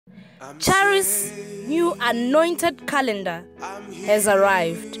Charis' new Anointed calendar has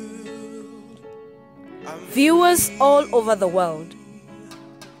arrived. Viewers all over the world,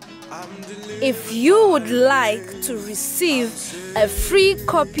 if you would like to receive a free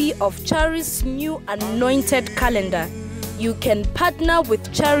copy of Charis' new Anointed calendar, you can partner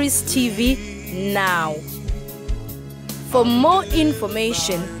with Charis TV now. For more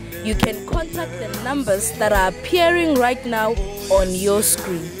information, you can contact the numbers that are appearing right now on your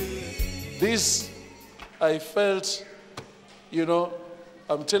screen. This, I felt,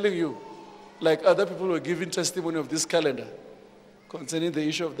 I'm telling you, like other people were giving testimony of this calendar concerning the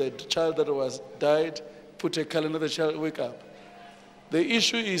issue of the child that was died, put a calendar, the child wake up. The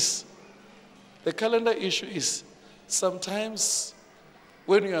calendar issue is sometimes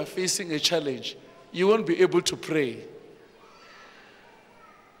when you are facing a challenge, you won't be able to pray.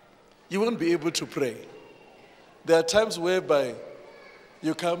 You won't be able to pray. There are times whereby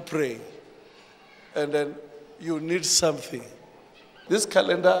you can't pray, and then you need something. This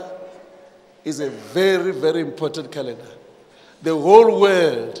calendar is a very, very important calendar. The whole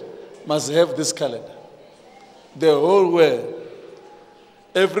world must have this calendar. The whole world.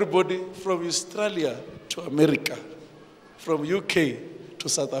 Everybody from Australia to America, from UK to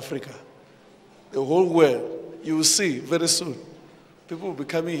South Africa. The whole world. You will see very soon. People will be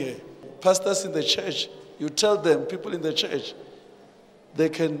coming here. Pastors in the church, you tell them, people in the church, they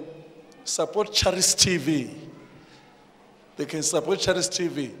can support Charis TV. They can support Charis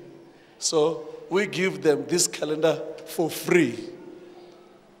TV. So we give them this calendar for free.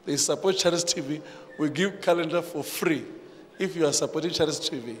 They support Charis TV. We give calendar for free. If you are supporting Charis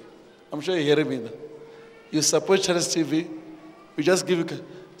TV, I'm sure you're hearing me now. You support Charis TV, we just give you.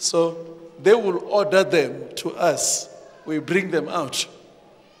 So they will order them to us. We bring them out.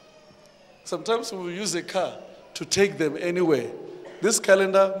 Sometimes we will use a car to take them anywhere. This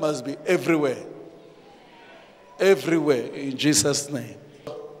calendar must be everywhere. Everywhere, in Jesus' name.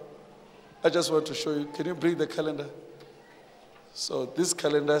 I just want to show you. Can you bring the calendar? So these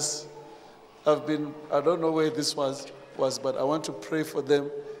calendars have been, I don't know where this was, but I want to pray for them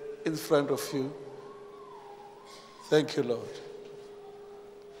in front of you. Thank you, Lord.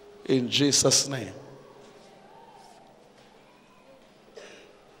 In Jesus' name.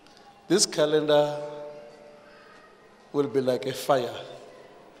 This calendar will be like a fire.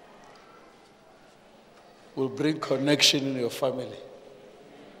 Will bring connection in your family.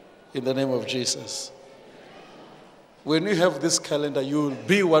 In the name of Jesus. When you have this calendar, you will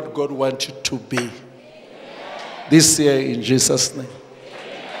be what God wants you to be. This year, in Jesus' name.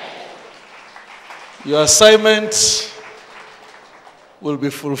 Your assignment will be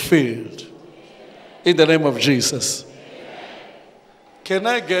fulfilled. In the name of Jesus. Can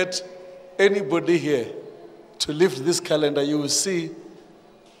I get anybody here to lift this calendar? You will see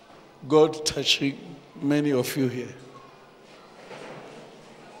God touching many of you here.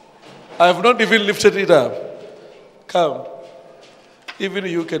 I have not even lifted it up. Come. Even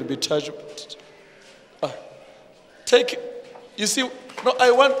you can be touched. Take it. You see, no,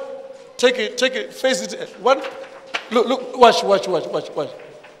 I want, take it, face it. One, look, watch.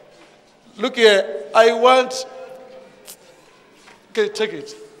 Look here, I want, okay, take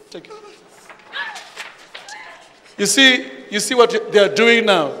it. You see what they are doing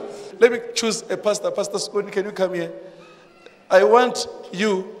now. Let me choose a pastor. Pastor Skoni, can you come here? I want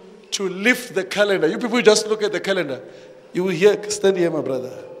you to lift the calendar. You people just look at the calendar. You will hear, stand here, my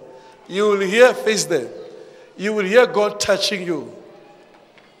brother. You will hear, face them. You will hear God touching you.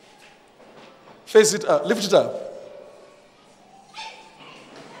 Face it up, lift it up.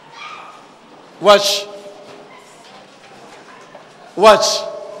 Watch.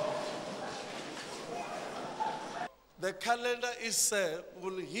 The calendar itself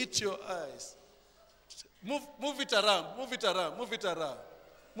will hit your eyes. Move it around.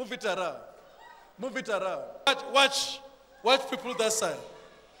 Watch people that side.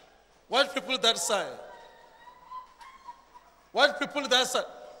 Watch people that side.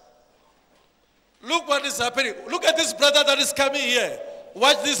 Look what is happening. Look at this brother that is coming here.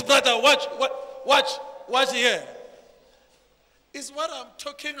 Watch this brother. Watch here. It's what I'm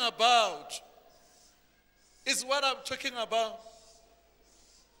talking about.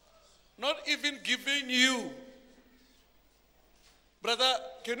 Not even giving you. Brother,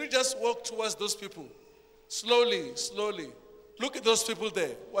 can you just walk towards those people? Slowly. Look at those people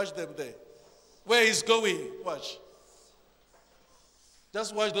there. Watch them there. Where he's going. Watch.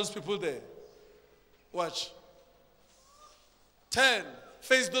 Just watch those people there. Watch. 10.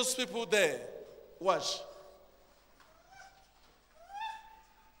 Face those people there. Watch.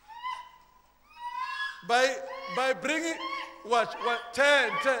 By bringing Watch.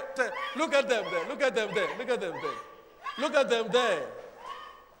 10. Look at them there. Look at them there. Look at them there. Look at them there.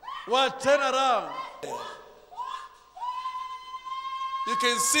 Watch. Turn around. You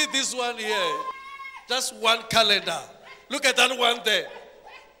can see this one here. Just one calendar. Look at that one there.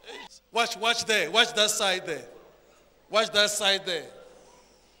 Watch there. Watch that side there. Watch that side there.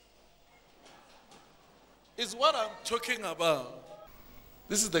 It's what I'm talking about.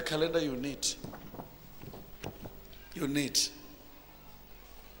 This is the calendar you need. You need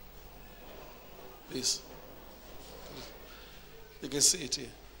this. You can see it here.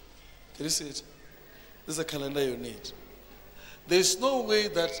 Can you see it? This is a calendar you need. There's no way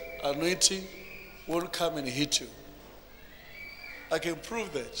that anointing won't come and hit you. I can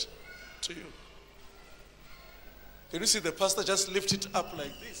prove that to you. Can you see the pastor just lift it up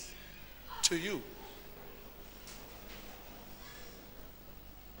like this to you?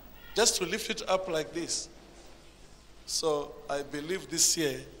 Just to lift it up like this. So I believe this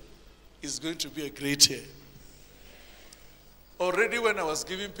year is going to be a great year. Already when I was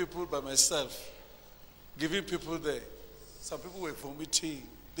giving people by myself, giving people there, some people were vomiting.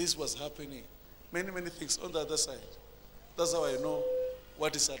 This was happening. Many things on the other side. That's how I know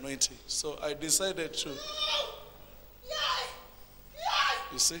what is anointing. So I decided to.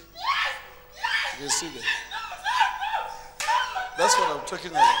 You see? You can see that. That's what I'm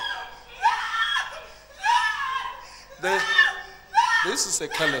talking about. This is a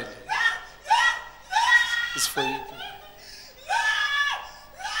calendar. It's for you.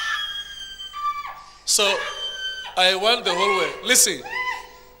 So I want the whole world. Listen.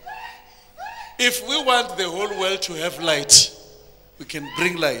 If we want the whole world to have light, we can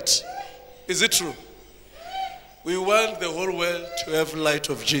bring light. Is it true? We want the whole world to have light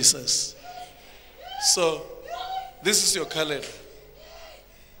of Jesus. So this is your calendar.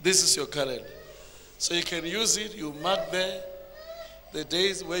 This is your calendar. So you can use it. You mark there the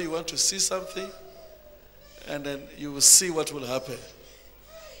days where you want to see something, and then you will see what will happen.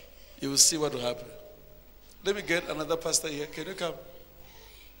 You will see what will happen. Let me get another pastor here. Can you come?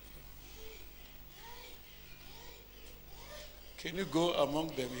 Can you go among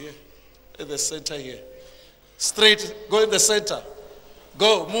them here? In the center here. Straight, go in the center.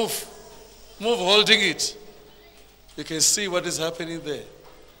 Go, move. Move holding it. You can see what is happening there.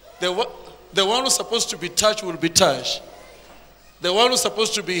 The one who's supposed to be touched will be touched. The one who's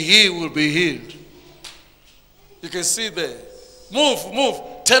supposed to be healed will be healed. You can see there. Move.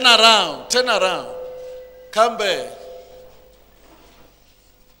 Turn around. Come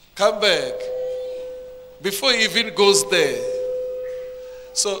back. Before he even goes there.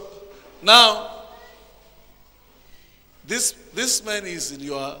 So now, this man is in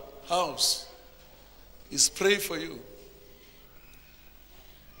your house. He's praying for you.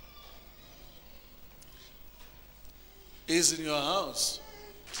 He's in your house.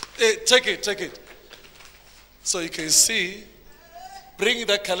 Hey, take it. So you can see. Bring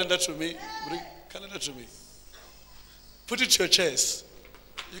that calendar to me. Put it to your chest.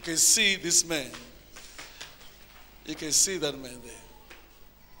 You can see this man. You can see that man there.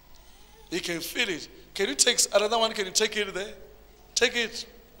 You can feel it. Can you take another one? Can you take it there? Take it.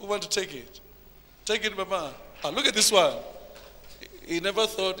 Who want to take it? Take it, Mama. Look at this one. He never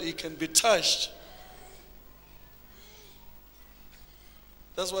thought he can be touched.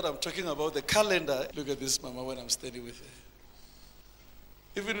 That's what I'm talking about, the calendar. Look at this, Mama, when I'm standing with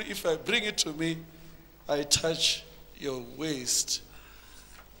her. Even if I bring it to me, I touch your waist.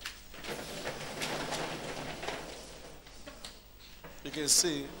 You can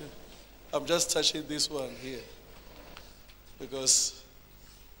see, I'm just touching this one here. Because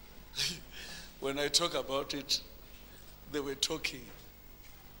when I talk about it, they were talking.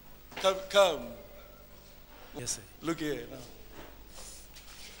 Come. Yes, sir. Look here now.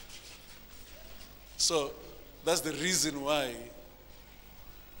 So that's the reason why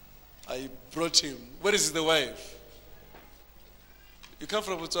I brought him. Where is the wife? You come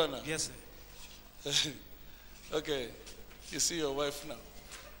from Botswana? Yes, sir. Okay. You see your wife now.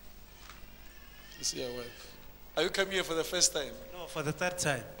 You see your wife. Are you coming here for the first time? No, for the third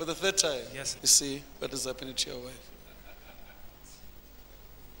time. For the third time? Yes, sir. You see what is happening to your wife.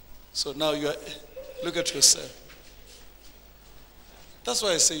 So now look at yourself. That's why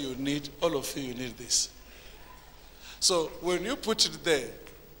I say you need, all of you need this. So when you put it there,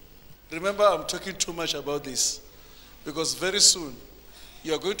 remember I'm talking too much about this, because very soon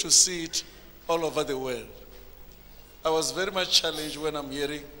you are going to see it all over the world. I was very much challenged when I'm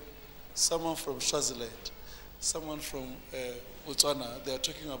hearing someone from SWAZILAND, someone from Botswana, they are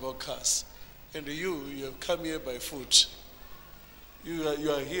talking about cars. And you have come here by foot. You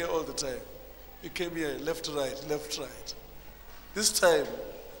are here all the time. You came here left, right. This time,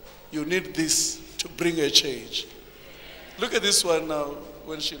 you need this to bring a change. Look at this one now,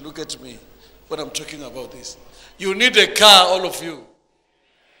 when she look at me, when I'm talking about this. You need a car, all of you.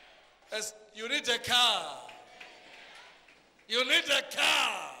 As you need a car. You need a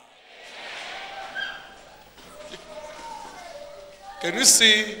car. Can you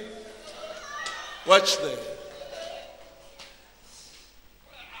see? Watch there.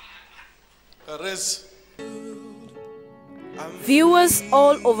 Charis. Viewers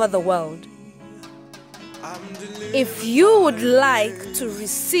all over the world, if you would like to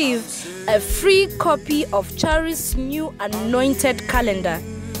receive a free copy of Charis' new Anointed calendar,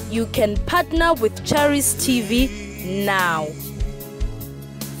 you can partner with Charis TV now.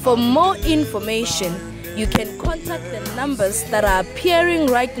 For more information, you can contact the numbers that are appearing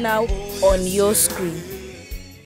right now on your screen.